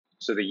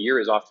So the year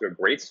is off to a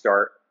great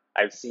start.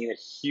 I've seen a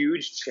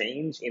huge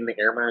change in the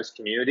AirMiners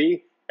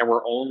community, and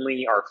we're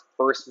only our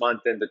first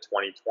month into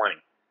 2020.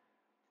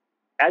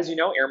 As you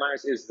know,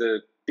 AirMiners is the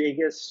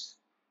biggest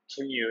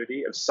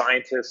community of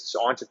scientists,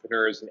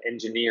 entrepreneurs, and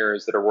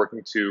engineers that are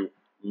working to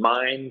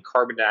mine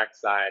carbon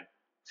dioxide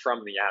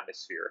from the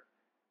atmosphere.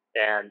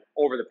 And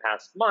over the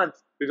past month,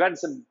 we've had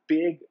some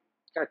big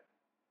kind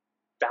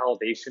of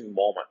validation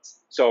moments.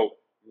 So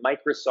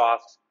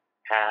Microsoft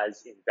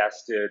has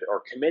invested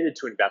or committed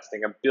to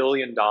investing $1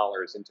 billion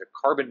into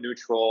carbon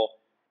neutral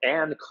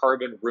and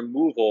carbon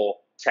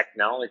removal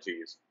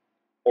technologies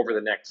over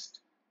the next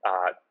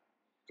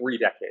 3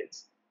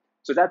 decades.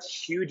 So that's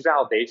huge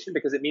validation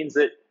because it means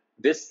that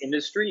this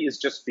industry is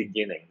just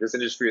beginning. This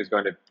industry is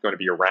going to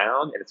be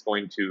around, and it's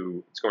going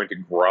to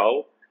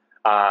grow.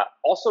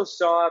 Also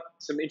saw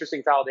some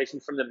interesting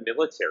validation from the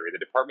military. The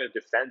Department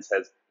of Defense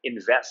has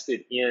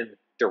invested in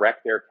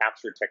direct air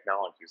capture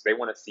technologies. They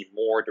want to see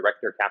more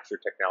direct air capture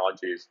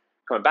technologies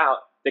come about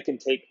that can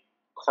take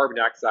carbon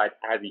dioxide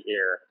out of the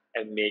air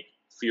and make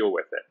fuel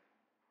with it.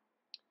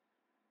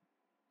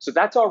 So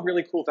that's all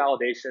really cool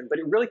validation, but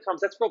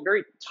that's real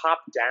very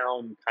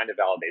top-down kind of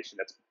validation.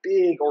 That's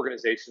big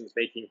organizations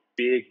making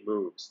big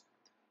moves.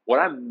 What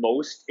I'm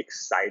most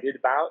excited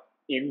about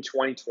in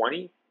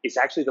 2020 is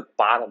actually the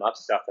bottom-up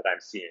stuff that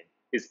I'm seeing,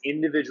 is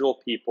individual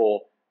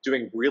people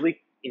doing really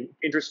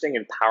interesting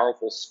and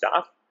powerful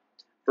stuff.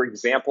 For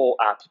example,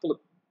 people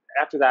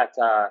after that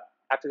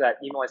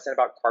email I sent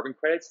about carbon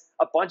credits,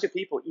 a bunch of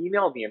people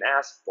emailed me and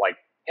asked, like,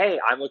 hey,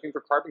 I'm looking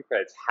for carbon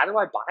credits. How do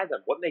I buy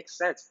them? What makes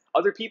sense?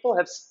 Other people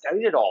have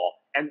studied it all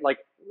and like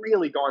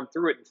really gone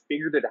through it and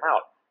figured it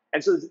out.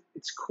 And so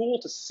it's cool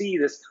to see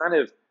this kind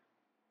of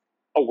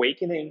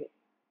awakening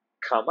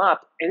come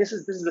up. And this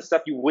is the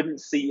stuff you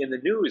wouldn't see in the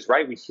news,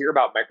 right? We hear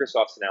about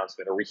Microsoft's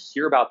announcement or we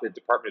hear about the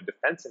Department of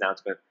Defense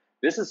announcement.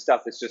 This is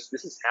stuff this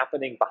is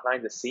happening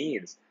behind the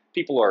scenes.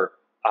 People are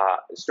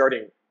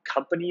starting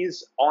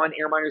companies on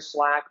AirMiners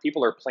Slack.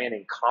 People are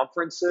planning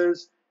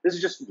conferences. This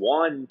is just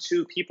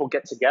 1-2 people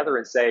get together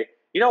and say,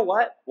 you know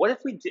what? What if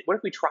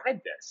we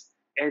tried this?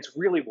 And it's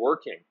really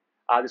working.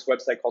 This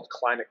website called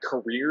Climate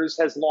Careers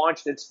has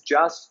launched. It's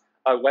just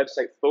a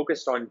website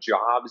focused on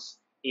jobs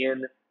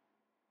in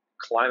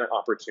climate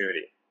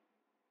opportunity.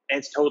 And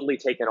it's totally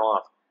taken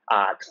off.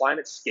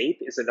 ClimateScape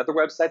is another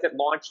website that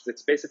launched.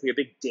 It's basically a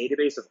big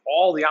database of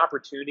all the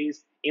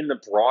opportunities in the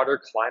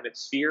broader climate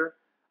sphere.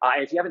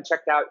 And if you haven't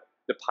checked out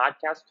the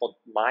podcast called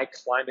My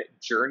Climate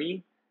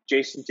Journey,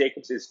 Jason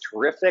Jacobs is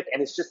terrific.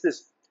 And it's just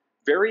this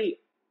very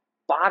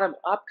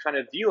bottom-up kind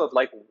of view of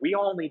like, we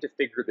all need to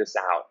figure this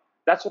out.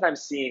 That's what I'm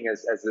seeing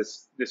as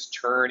this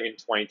turn in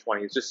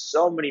 2020. It's just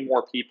so many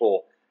more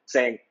people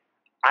saying,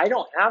 I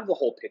don't have the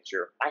whole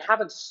picture. I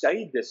haven't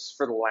studied this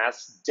for the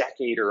last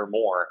decade or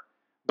more,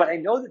 but I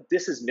know that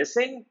this is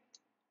missing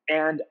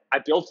and I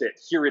built it.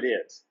 Here it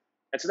is.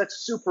 And so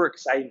that's super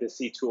exciting to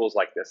see tools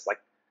like this, like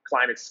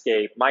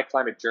ClimateScape, My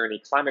Climate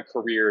Journey, Climate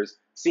Careers,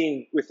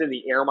 seeing within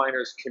the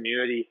AirMiners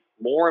community,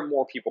 more and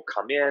more people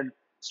come in,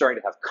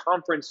 starting to have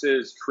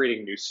conferences,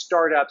 creating new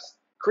startups,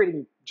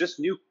 creating just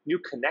new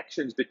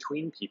connections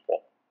between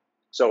people.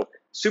 So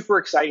super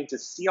exciting to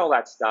see all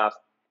that stuff,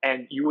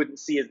 and you wouldn't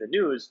see it in the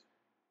news.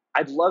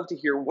 I'd love to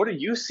hear, what are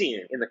you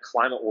seeing in the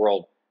climate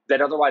world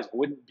that otherwise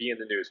wouldn't be in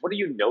the news? What are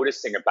you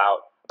noticing about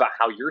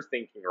how you're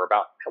thinking or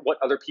about what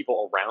other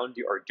people around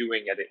you are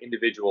doing at an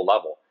individual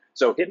level?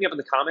 So hit me up in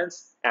the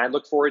comments, and I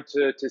look forward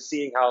to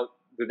seeing how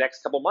the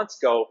next couple months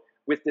go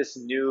with this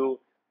new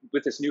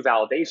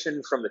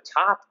validation from the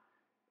top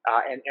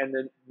and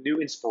the new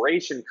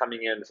inspiration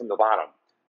coming in from the bottom.